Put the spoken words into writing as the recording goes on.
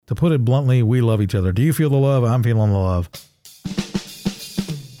To put it bluntly, we love each other. Do you feel the love? I'm feeling the love.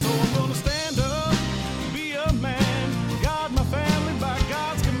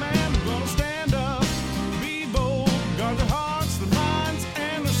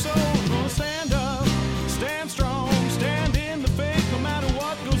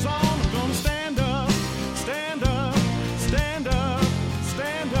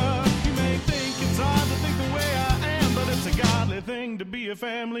 To be a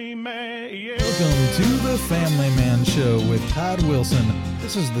family man, yeah. Welcome to the Family Man Show with Todd Wilson.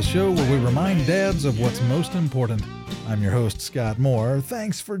 This is the show where we remind dads of what's most important. I'm your host, Scott Moore.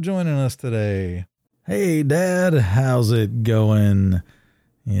 Thanks for joining us today. Hey, Dad, how's it going?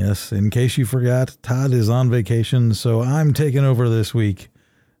 Yes, in case you forgot, Todd is on vacation, so I'm taking over this week.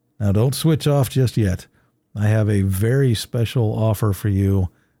 Now, don't switch off just yet. I have a very special offer for you,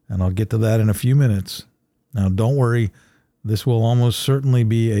 and I'll get to that in a few minutes. Now, don't worry. This will almost certainly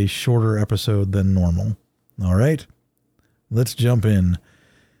be a shorter episode than normal. All right, let's jump in.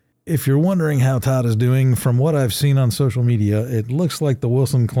 If you're wondering how Todd is doing, from what I've seen on social media, it looks like the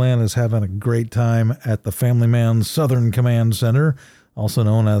Wilson clan is having a great time at the Family Man Southern Command Center, also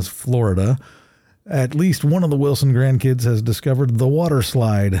known as Florida. At least one of the Wilson grandkids has discovered the water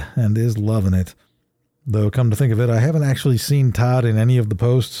slide and is loving it. Though, come to think of it, I haven't actually seen Todd in any of the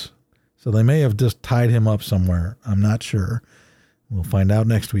posts. So they may have just tied him up somewhere. I'm not sure. We'll find out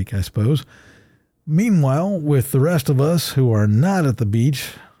next week, I suppose. Meanwhile, with the rest of us who are not at the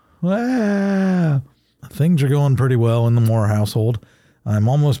beach, things are going pretty well in the Moore household. I'm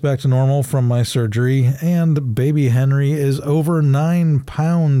almost back to normal from my surgery, and baby Henry is over 9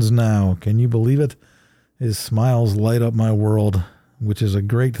 pounds now. Can you believe it? His smiles light up my world, which is a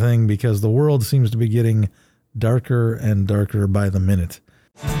great thing because the world seems to be getting darker and darker by the minute.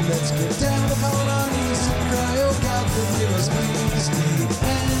 Let's get down upon our knees and cry, oh God, forgive us, please, the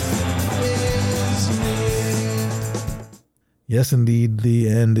end is near. Yes, indeed, the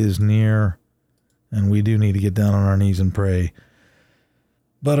end is near, and we do need to get down on our knees and pray.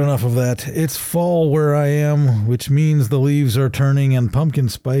 But enough of that. It's fall where I am, which means the leaves are turning and pumpkin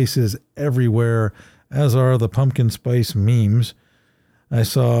spice is everywhere, as are the pumpkin spice memes. I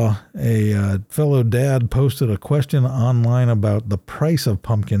saw a fellow dad posted a question online about the price of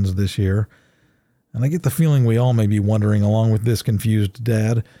pumpkins this year, and I get the feeling we all may be wondering along with this confused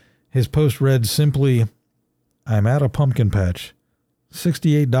dad. His post read simply, "I'm at a pumpkin patch.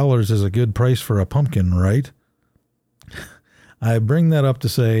 $68 is a good price for a pumpkin, right?" I bring that up to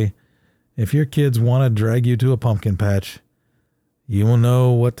say, if your kids want to drag you to a pumpkin patch, you will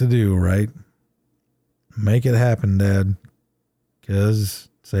know what to do, right? Make it happen, Dad. Because,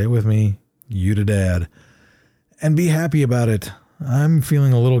 say it with me, you to Dad. And be happy about it. I'm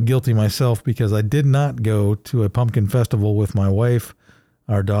feeling a little guilty myself because I did not go to a pumpkin festival with my wife,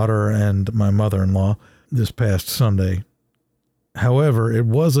 our daughter, and my mother-in-law this past Sunday. However, it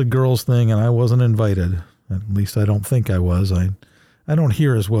was a girls' thing and I wasn't invited. At least I don't think I was. I don't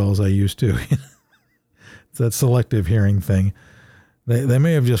hear as well as I used to. It's that selective hearing thing. They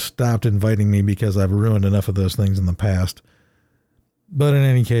may have just stopped inviting me because I've ruined enough of those things in the past. But in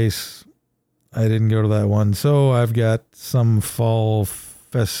any case, I didn't go to that one. So I've got some fall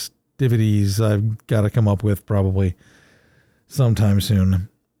festivities I've got to come up with probably sometime soon.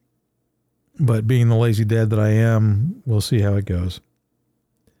 But being the lazy dad that I am, we'll see how it goes.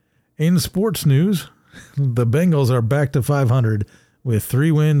 In sports news, the Bengals are back to 500 with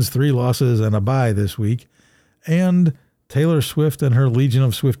 3 wins, 3 losses, and a bye this week. And Taylor Swift and her legion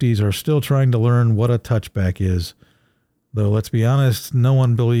of Swifties are still trying to learn what a touchback is. Though, let's be honest, no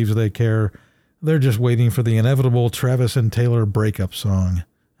one believes they care. They're just waiting for the inevitable Travis and Taylor breakup song.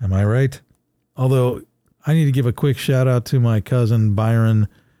 Am I right? Although, I need to give a quick shout out to my cousin Byron,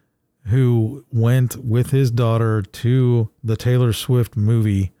 who went with his daughter to the Taylor Swift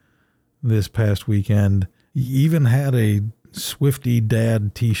movie this past weekend. He even had a Swiftie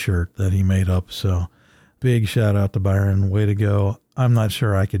Dad t-shirt that he made up. So, big shout out to Byron. Way to go. I'm not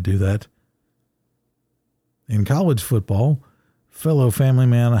sure I could do that. In college football, fellow family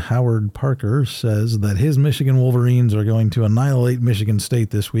man Howard Parker says that his Michigan Wolverines are going to annihilate Michigan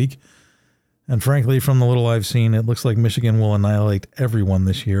State this week. And frankly, from the little I've seen, it looks like Michigan will annihilate everyone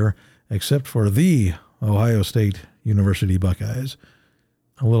this year, except for the Ohio State University Buckeyes.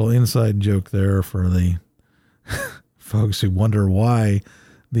 A little inside joke there for the folks who wonder why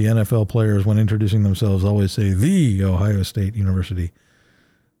the NFL players, when introducing themselves, always say the Ohio State University.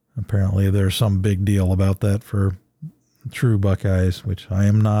 Apparently there's some big deal about that for true Buckeyes, which I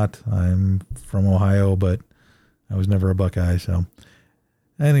am not. I'm from Ohio, but I was never a Buckeye. So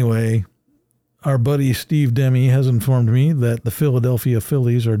anyway, Our buddy Steve Demme has informed me that the Philadelphia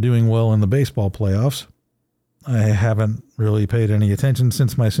Phillies are doing well in the baseball playoffs. I haven't really paid any attention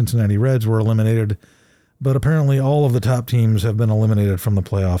since my Cincinnati Reds were eliminated, but apparently all of the top teams have been eliminated from the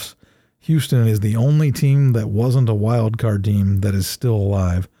playoffs. Houston is the only team that wasn't a wild card team that is still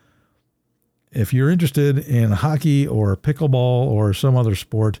alive. If you're interested in hockey or pickleball or some other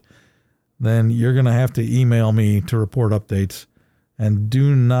sport, then you're going to have to email me to report updates. And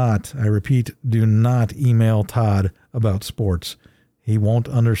do not, I repeat, do not email Todd about sports. He won't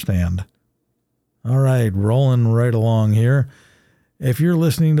understand. All right, rolling right along here. If you're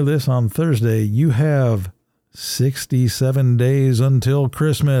listening to this on Thursday, you have 67 days until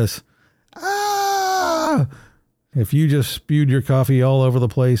Christmas. Ah! If you just spewed your coffee all over the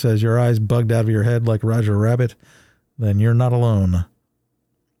place as your eyes bugged out of your head like Roger Rabbit, then you're not alone.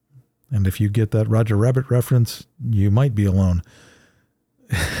 And if you get that Roger Rabbit reference, you might be alone.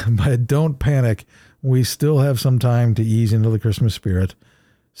 But don't panic. We still have some time to ease into the Christmas spirit.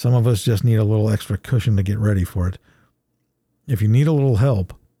 Some of us just need a little extra cushion to get ready for it. If you need a little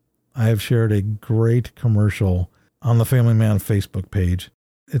help, I have shared a great commercial on the Family Man Facebook page.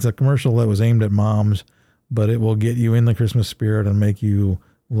 It's a commercial that was aimed at moms, but it will get you in the Christmas spirit and make you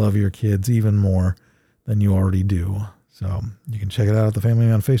love your kids even more than you already do. So you can check it out at the Family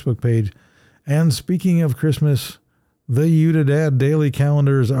Man Facebook page. And speaking of Christmas, the You to Dad daily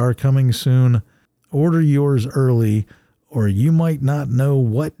calendars are coming soon. Order yours early, or you might not know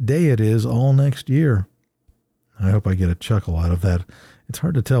what day it is all next year. I hope I get a chuckle out of that. It's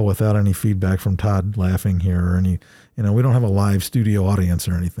hard to tell without any feedback from Todd laughing here or any, we don't have a live studio audience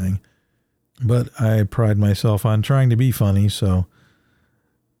or anything. But I pride myself on trying to be funny, so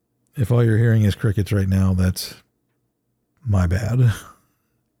if all you're hearing is crickets right now, that's my bad.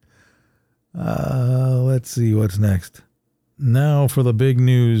 Let's see what's next. Now for the big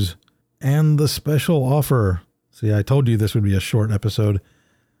news and the special offer. See, I told you this would be a short episode.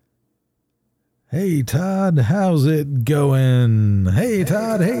 Hey, Todd, how's it going? Hey,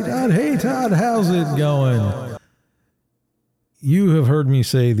 Todd, how's it going? You have heard me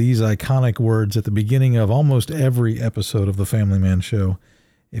say these iconic words at the beginning of almost every episode of the Family Man Show.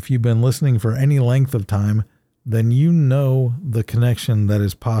 If you've been listening for any length of time, then you know the connection that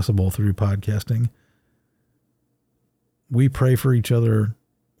is possible through podcasting. We pray for each other.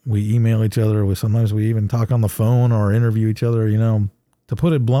 We email each other. Sometimes we even talk on the phone or interview each other. To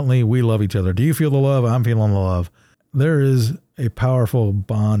put it bluntly, we love each other. Do you feel the love? I'm feeling the love. There is a powerful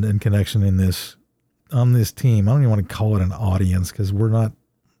bond and connection on this team. I don't even want to call it an audience because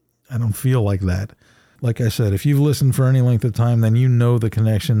I don't feel like that. Like I said, if you've listened for any length of time, then you know the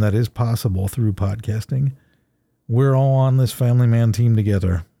connection that is possible through podcasting. We're all on this Family Man team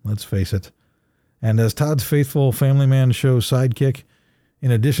together. Let's face it. And as Todd's faithful Family Man Show sidekick,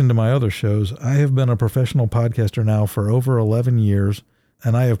 in addition to my other shows, I have been a professional podcaster now for over 11 years,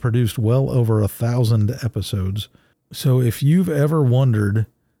 and I have produced well over 1,000 episodes. So if you've ever wondered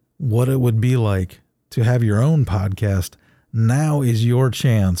what it would be like to have your own podcast, now is your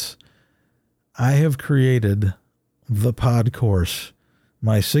chance. I have created the Pod Course,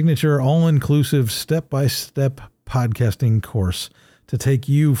 my signature all-inclusive step-by-step podcasting course to take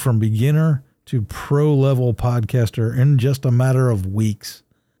you from beginner to pro-level podcaster in just a matter of weeks.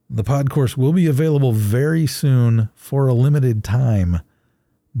 The Pod Course will be available very soon for a limited time,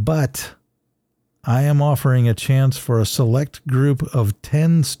 but I am offering a chance for a select group of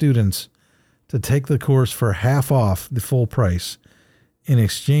 10 students to take the course for half off the full price in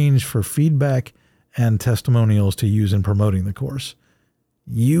exchange for feedback and testimonials to use in promoting the course.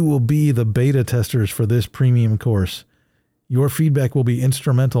 You will be the beta testers for this premium course. Your feedback will be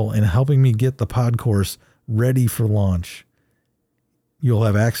instrumental in helping me get the Pod Course ready for launch. You'll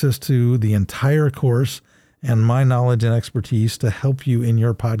have access to the entire course and my knowledge and expertise to help you in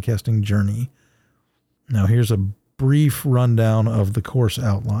your podcasting journey. Now, here's a brief rundown of the course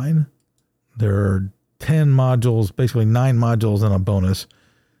outline. There are 10 modules, basically 9 modules and a bonus.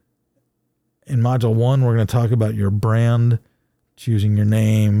 In module 1, we're going to talk about your brand, choosing your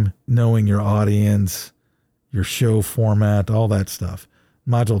name, knowing your audience, your show format, all that stuff.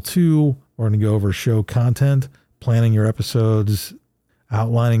 Module 2, we're going to go over show content, planning your episodes,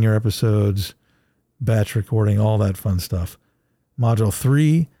 outlining your episodes, batch recording, all that fun stuff. Module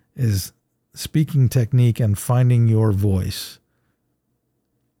 3 is speaking technique and finding your voice.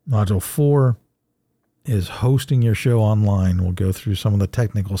 Module 4 is hosting your show online. We'll go through some of the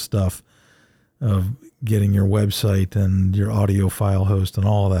technical stuff of getting your website and your audio file host and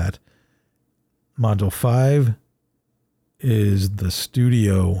all that. Module 5 is the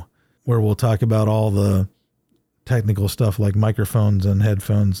studio, where we'll talk about all the technical stuff like microphones and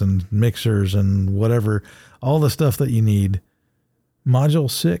headphones and mixers and whatever, all the stuff that you need. Module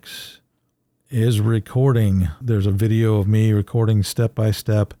 6 is recording. There's a video of me recording step by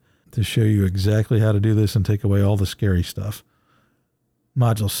step to show you exactly how to do this and take away all the scary stuff.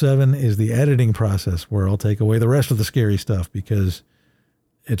 Module 7 is the editing process, where I'll take away the rest of the scary stuff because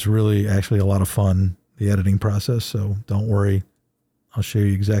it's really actually a lot of fun, the editing process. So don't worry. I'll show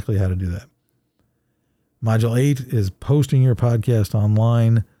you exactly how to do that. Module 8 is posting your podcast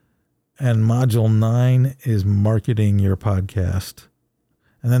online. And Module 9 is marketing your podcast.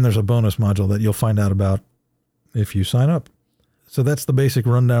 And then there's a bonus module that you'll find out about if you sign up. So that's the basic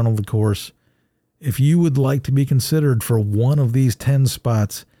rundown of the course. If you would like to be considered for one of these 10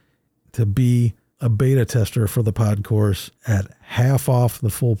 spots to be a beta tester for the pod course at half off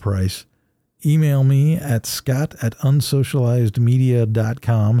the full price, email me at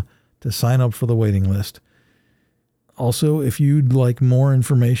scott@unsocializedmedia.com to sign up for the waiting list. Also, if you'd like more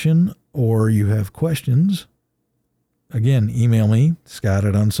information or you have questions, again, email me,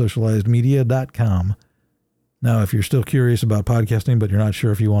 scott@unsocializedmedia.com. Now, if you're still curious about podcasting, but you're not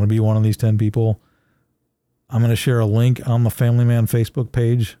sure if you want to be one of these 10 people, I'm going to share a link on the Family Man Facebook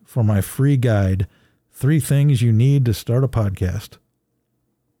page for my free guide, 3 things you need to start a podcast.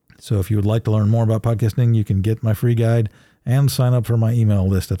 So if you would like to learn more about podcasting, you can get my free guide and sign up for my email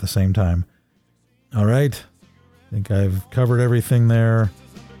list at the same time. All right. I think I've covered everything there.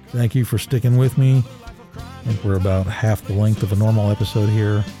 Thank you for sticking with me. I think we're about half the length of a normal episode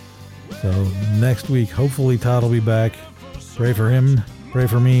here. So next week, hopefully Todd will be back. Pray for him. Pray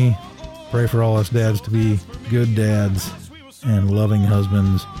for me. Pray for all us dads to be good dads and loving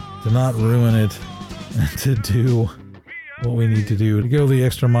husbands, to not ruin it, and to do what we need to do, to go the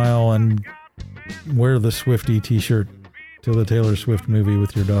extra mile and wear the Swiftie t-shirt to the Taylor Swift movie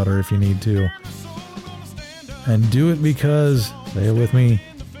with your daughter if you need to. And do it because, say it with me,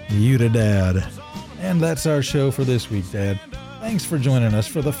 you to dad. And that's our show for this week, Dad. Thanks for joining us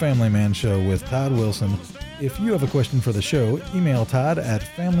for the Family Man Show with Todd Wilson. If you have a question for the show, email Todd at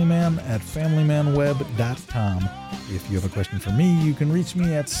familyman@familymanweb.com. If you have a question for me, you can reach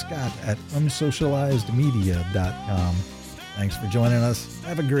me at scott@unsocializedmedia.com. Thanks for joining us.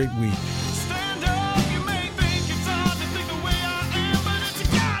 Have a great week.